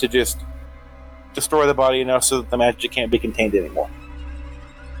that is to just destroy the body enough so that the magic can't be contained anymore.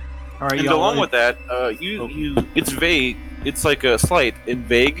 All right, And y'all. along with that, it's vague. It's like a slight and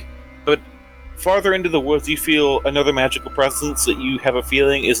vague, but farther into the woods, you feel another magical presence that you have a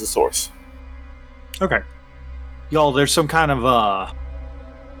feeling is the source. Okay. Y'all, there's some kind of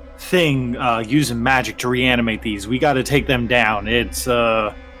thing using magic to reanimate these. We got to take them down. It's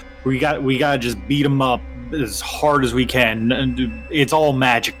we got to just beat them up as hard as we can. And it's all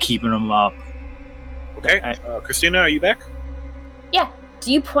magic keeping them up. Okay, Christina, are you back? Yeah.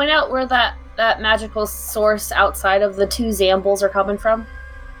 Do you point out where that magical source outside of the two Zambles are coming from?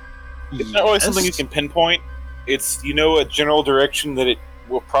 It's not really something you can pinpoint. It's, you know, a general direction that it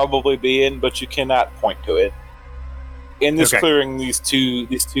will probably be in, but you cannot point to it. In this clearing, these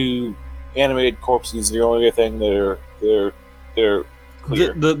two animated corpses are the only thing that they're clear.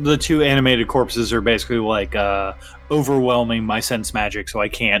 The two animated corpses are basically like overwhelming my sense magic, so I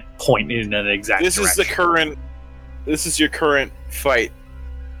can't point in an exact direction. This is your current fight.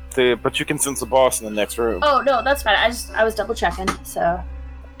 But you can sense the boss in the next room. Oh no, that's fine. I was double checking. So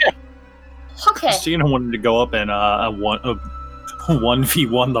yeah. Okay. Christina wanted to go up and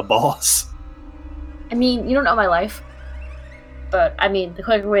 1v1 the boss. I mean, you don't know my life, but I mean, the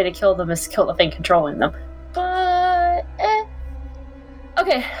quicker way to kill them is to kill the thing controlling them. But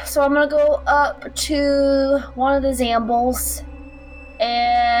okay, so I'm gonna go up to one of the Zambles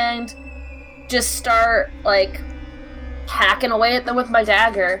and just start like hacking away at them with my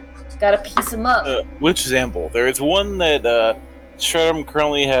dagger. Gotta piece them up. Which Zamble? There is one that Shredum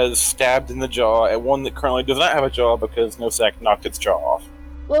currently has stabbed in the jaw, and one that currently does not have a jaw because Nosak knocked its jaw off.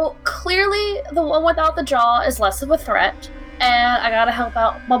 Well, clearly the one without the jaw is less of a threat, and I gotta help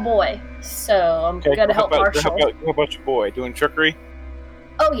out my boy. So I'm gonna help Marshall. How about your boy? Doing trickery?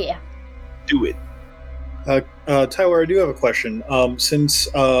 Oh yeah. Do it. Tyler, I do have a question.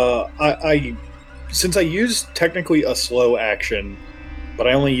 Since I used technically a slow action, but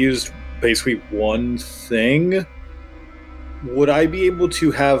I only used basically one thing, would I be able to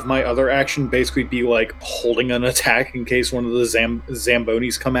have my other action basically be like holding an attack in case one of the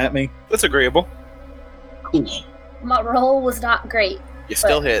Zambonis come at me? That's agreeable. Cool. My roll was not great. You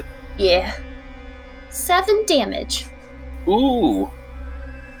still hit. Yeah. 7 damage. Ooh.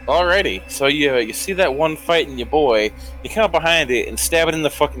 Alrighty. So you see that one fighting your boy, you come up behind it and stab it in the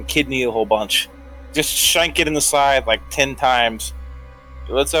fucking kidney a whole bunch. Just shank it in the side like 10 times.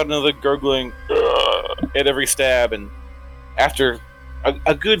 It lets out another gurgling at every stab, and after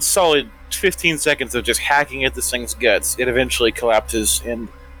a good solid 15 seconds of just hacking at this thing's guts, it eventually collapses, and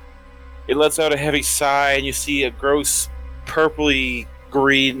it lets out a heavy sigh, and you see a gross purpley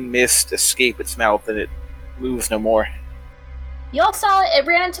green mist escape its mouth, and it moves no more. Y'all saw it. It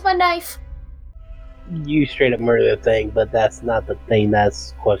ran into my knife. You straight up murdered the thing, but that's not the thing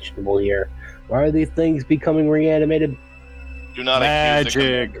that's questionable here. Why are these things becoming reanimated? Do not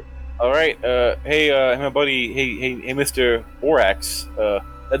magic. All right, hey, my buddy, hey, Mr. Borax, that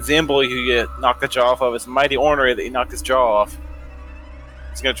Zamboy who you knocked the jaw off of is mighty ornery that you knocked his jaw off.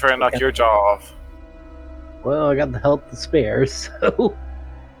 He's gonna try to knock your jaw off. Well, I got the health to spare, so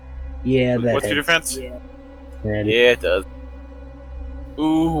yeah. What's your defense? Yeah, it does.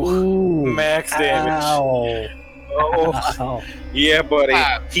 Ooh, max damage. Ow. Oh, Ow. yeah, buddy.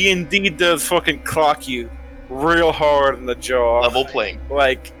 He indeed does fucking clock you real hard in the jaw. Level playing.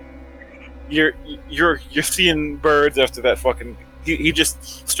 Like you're seeing birds after that fucking. He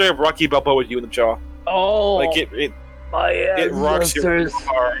just straight up Rocky Balboa with you in the jaw. Oh, Like it my rocks you real ancestors.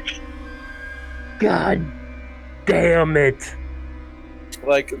 hard. God damn it.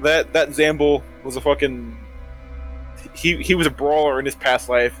 Like that Zamble was a fucking. He was a brawler in his past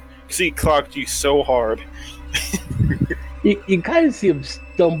life. You see, he clocked you so hard. You kind of see him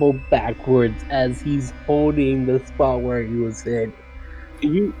stumble backwards as he's holding the spot where he was hit.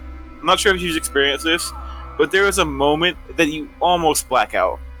 I'm not sure if you've experienced this, but there was a moment that you almost black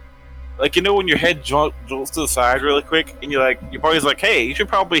out. Like, you know when your head jolts to the side really quick, and you're like, your body's like, hey, you should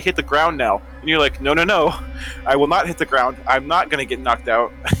probably hit the ground now. And you're like, no, I will not hit the ground. I'm not going to get knocked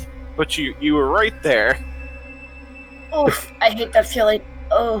out. But you were right there. Oof, I hate that feeling.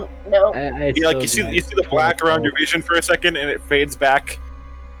 Oh, no. You see the black around your vision for a second, and it fades back.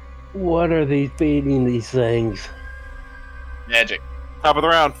 What are they feeding these things? Magic. Top of the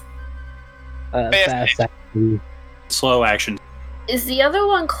round. Fast action. Slow action. Is the other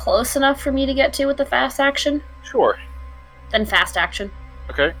one close enough for me to get to with the fast action? Sure. Then fast action.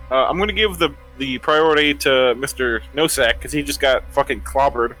 Okay. I'm gonna give the priority to Mr. Nosak because he just got fucking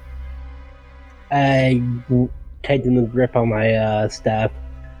clobbered. I tighten the grip on my staff.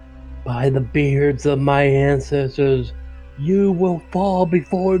 By the beards of my ancestors, you will fall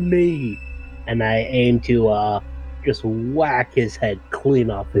before me. And I aim to just whack his head clean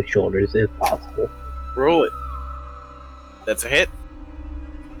off his shoulders if possible. Roll it. That's a hit.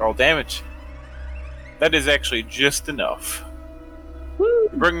 Roll damage. That is actually just enough. Woo.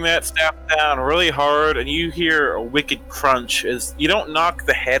 Bring that staff down really hard, and you hear a wicked crunch as you don't knock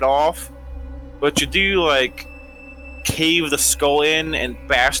the head off, but you do like cave the skull in and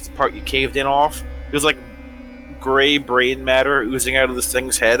bash the part you caved in off. There's like gray brain matter oozing out of this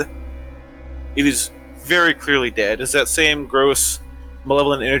thing's head. It is very clearly dead, as that same gross,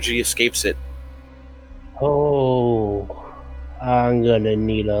 malevolent energy escapes it. Oh, I'm gonna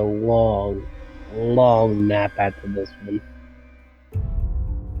need a long nap after this one.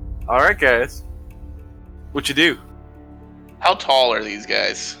 Alright, guys. What you do? How tall are these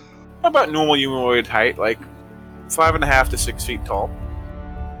guys? About normal humanoid height, like 5.5 to 6 feet tall.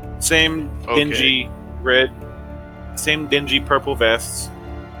 Same dingy red, same dingy purple vests.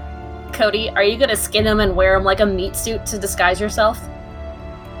 Cody, are you gonna skin him and wear him like a meat suit to disguise yourself?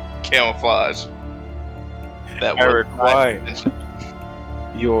 Camouflage. That Eric, would why?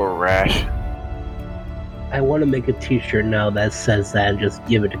 You're rash. I want to make a t-shirt now that says that and just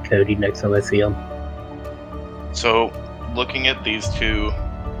give it to Cody next time I see him. So, looking at these two,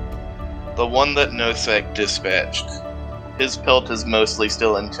 the one that Nosek dispatched, his pelt is mostly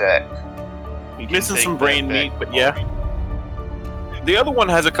still intact. We can Missing take some that brain back meat, but home. yeah. The other one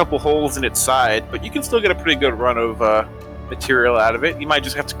has a couple holes in its side, but you can still get a pretty good run of material out of it. You might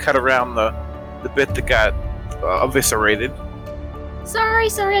just have to cut around the bit that got eviscerated. Sorry,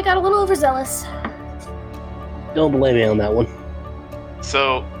 I got a little overzealous. Don't blame me on that one.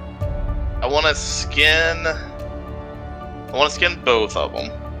 So, I want to skin both of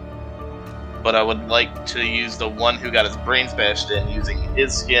them, but I would like to use the one who got his brains bashed in, using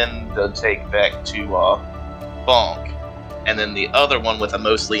his skin to take back to Bonk, and then the other one with a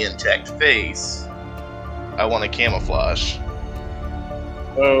mostly intact face, I want to camouflage.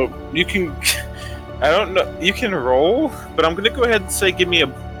 You can... I don't know. You can roll, but I'm going to go ahead and say give me a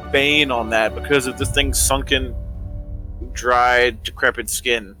Bane on that because of this thing's sunken, dried, decrepit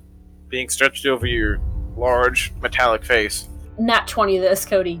skin being stretched over your large, metallic face. Nat 20 this,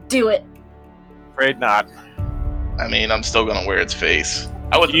 Cody. Do it. Afraid not. I mean, I'm still gonna wear its face.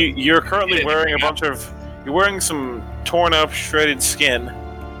 You're currently Yeah, wearing a yeah. bunch of... You're wearing some torn up, shredded skin.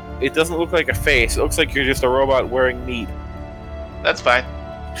 It doesn't look like a face. It looks like you're just a robot wearing meat. That's fine.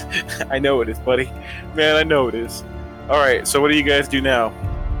 I know it is, buddy. Man, I know it is. Alright, so what do you guys do now?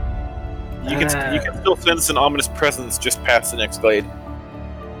 You can still sense an ominous presence just past the next glade.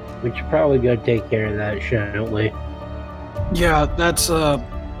 We should probably go take care of that, shouldn't we? Yeah, that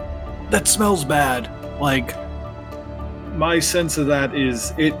smells bad. Like, my sense of that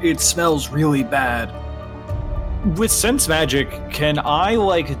is it smells really bad. With sense magic, can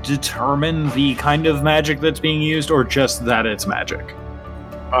I determine the kind of magic that's being used, or just that it's magic?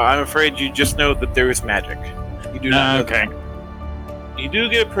 I'm afraid you just know that there is magic. You do not know Okay. that. You do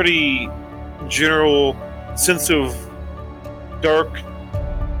get a pretty general sense of dark,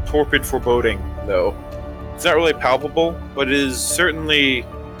 torpid foreboding, though. It's not really palpable, but it is certainly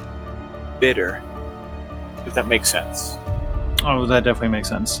bitter, if that makes sense. Oh, that definitely makes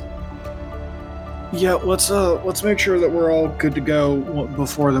sense. Yeah, let's make sure that we're all good to go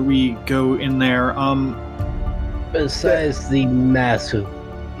before that we go in there. Besides the massive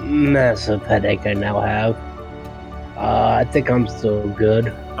headache I now have, I think I'm still good.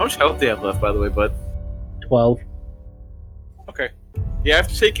 How much health do you have left, by the way, bud? 12. Okay. Yeah,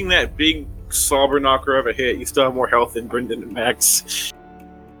 after taking that big slobber knocker of a hit, you still have more health than Brendan and Max.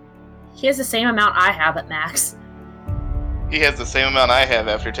 He has the same amount I have at max. He has the same amount I have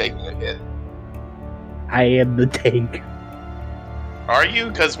after taking a hit. I am the tank. Are you?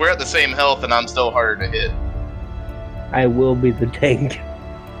 Because we're at the same health and I'm still harder to hit. I will be the tank.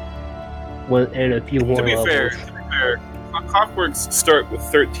 In a few more To be levels. fair, Clockworks start with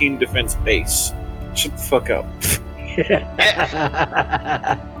 13 defense base. Shut the fuck up.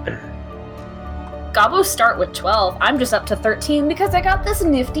 Gobos start with 12. I'm just up to 13 because I got this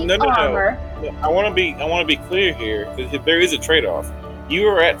nifty No. armor. I want to be clear here, because there is a trade-off. You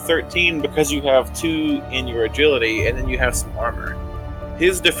are at 13 because you have 2 in your agility, and then you have some armor.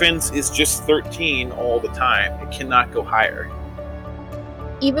 His defense is just 13 all the time. It cannot go higher.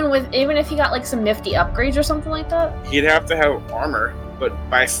 Even if he got like some nifty upgrades or something like that? He'd have to have armor, but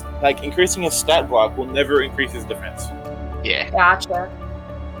by increasing his stat block will never increase his defense. Yeah. Gotcha.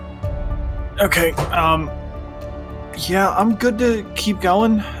 Okay, yeah, I'm good to keep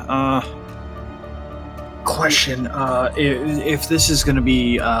going. Question, if this is gonna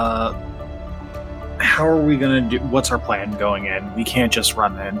be, how are we gonna do, what's our plan going in? We can't just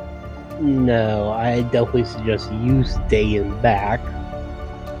run in. No, I definitely suggest you staying back.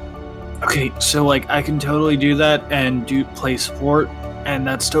 Okay, so, like, I can totally do that and play support, and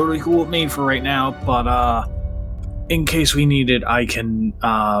that's totally cool with me for right now, but, in case we need it, I can,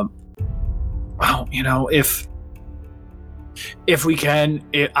 well, you know, if we can,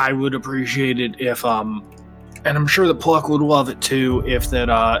 I would appreciate it if, and I'm sure that Pluck would love it too, if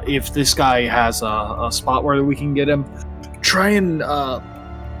this guy has a spot where we can get him, try and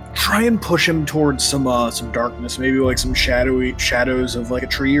push him towards some darkness, maybe like some shadows of like a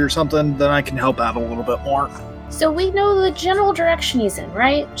tree or something, then I can help out a little bit more. So we know the general direction he's in,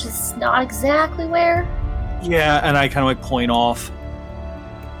 right? Just not exactly where? Yeah, and I kind of like point off.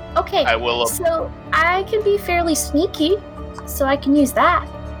 Okay, I will. so I can be fairly sneaky, so I can use that.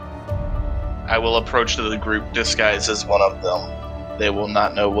 I will approach the group disguised as one of them. They will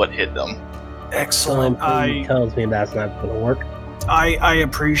not know what hit them. Excellent. Something tells me that's not going to work. I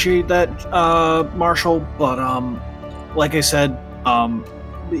appreciate that, Marshall, but like I said,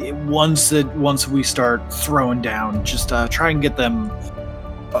 once we start throwing down, just try and get them,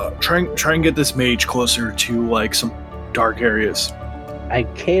 try and get this mage closer to like some dark areas. I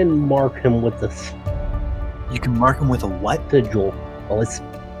can mark him with the You can mark him with a what? sigil. Well,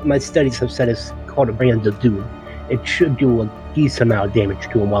 my studies have said it's called a Brand of Doom. It should do a decent amount of damage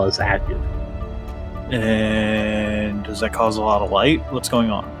to him while it's active. And does that cause a lot of light? What's going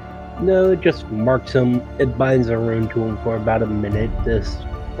on? No, it just marks him. It binds a rune to him for about a minute. This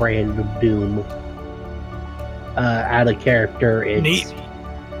Brand of Doom. Out of character, Neat.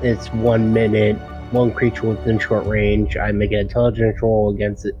 it's 1 minute. One creature within short range. I make an intelligence roll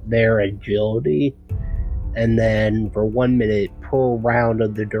against their agility. And then for 1 minute per round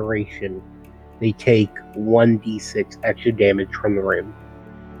of the duration, they take 1d6 extra damage from the rim.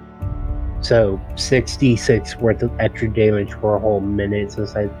 So 6d6 worth of extra damage for a whole minute,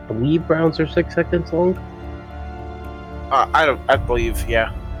 since I believe rounds are 6 seconds long. I believe,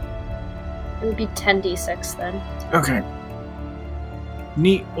 yeah. It would be 10d6 then. Okay.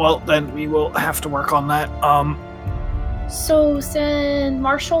 Neat. Well, then we will have to work on that. So send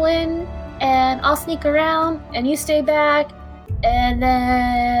Marshall in, and I'll sneak around, and you stay back, and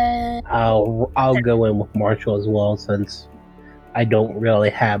then I'll go in with Marshall as well, since I don't really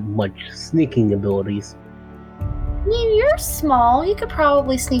have much sneaking abilities. I mean, you're small. You could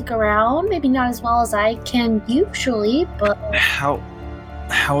probably sneak around. Maybe not as well as I can usually, but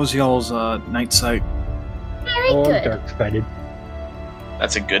How's y'all's night sight? very I'm good. dark-sighted.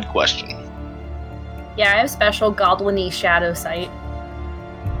 That's a good question. Yeah, I have special Godwin-y shadow sight.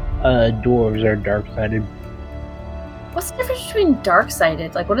 Dwarves are dark-sighted. What's the difference between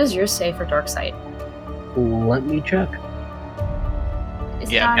dark-sighted? Like, what does yours say for dark sight? Let me check.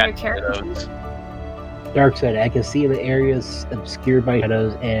 Is Yeah, it got on your character? those. Dark-sighted. I can see in the areas obscured by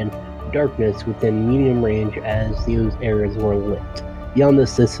shadows and darkness within medium range as those areas were lit. Beyond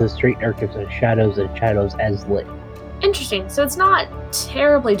this distance, straight darkness and shadows as lit. Interesting. So it's not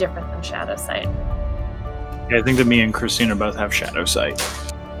terribly different than shadow sight. Yeah, I think that me and Christina both have shadow sight.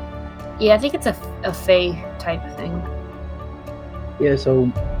 Yeah, I think it's a Fey type thing. Yeah,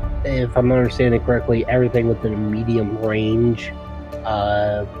 so if I'm understanding correctly, everything within a medium range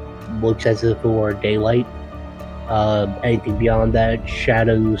looks as if it were daylight. Anything beyond that,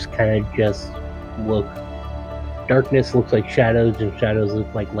 shadows kind of just look... Darkness looks like shadows, and shadows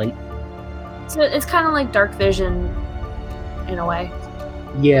look like light. So it's kind of like dark vision, in a way.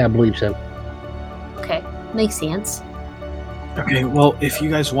 Yeah, I believe so. Okay, makes sense. Okay, well, if you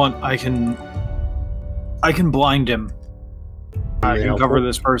guys want, I can blind him. I can cover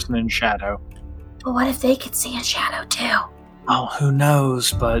this person in shadow. But what if they could see in shadow too? Oh, who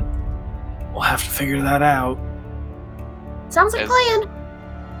knows, but we'll have to figure that out. Sounds like a plan.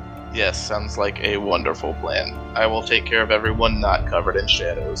 Yes, sounds like a wonderful plan. I will take care of everyone not covered in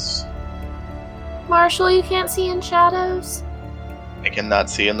shadows. Marshall, you can't see in shadows? I cannot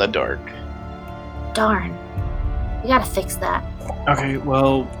see in the dark. Darn. We gotta fix that. Okay,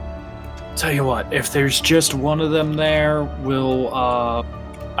 well, tell you what, if there's just one of them there,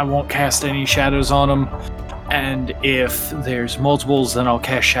 I won't cast any shadows on them. And if there's multiples, then I'll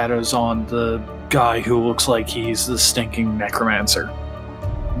cast shadows on the guy who looks like he's the stinking necromancer.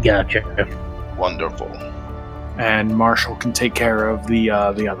 Gotcha. Wonderful. and Marshall can take care of the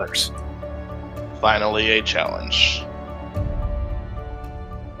others. Finally, a challenge.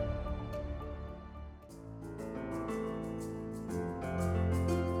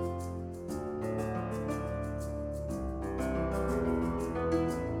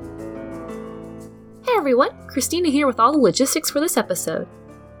 Hey everyone, Christina here with all the logistics for this episode.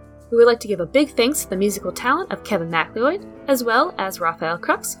 We would like to give a big thanks to the musical talent of Kevin MacLeod, as well as Raphael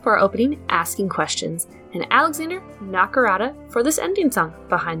Crux for our opening Asking Questions, and Alexander Nakarada for this ending song,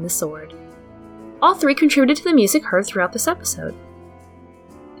 Behind the Sword. All three contributed to the music heard throughout this episode.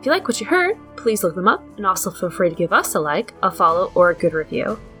 If you like what you heard, please look them up, and also feel free to give us a like, a follow, or a good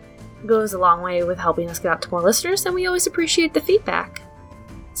review. It goes a long way with helping us get out to more listeners, and we always appreciate the feedback.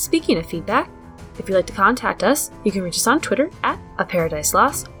 Speaking of feedback, if you'd like to contact us, you can reach us on Twitter at A Paradise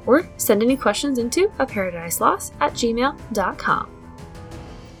Lost, or send any questions into aparadiselost@gmail.com.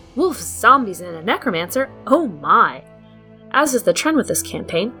 Wolves, zombies, and a necromancer? Oh my! As is the trend with this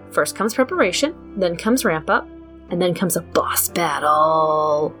campaign, first comes preparation, then comes ramp up, and then comes a boss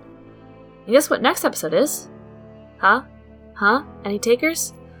battle. And guess what next episode is? Huh? Any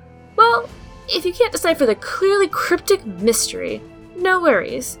takers? Well, if you can't decipher the clearly cryptic mystery, no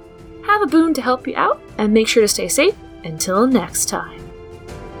worries. Have a boon to help you out, and make sure to stay safe until next time.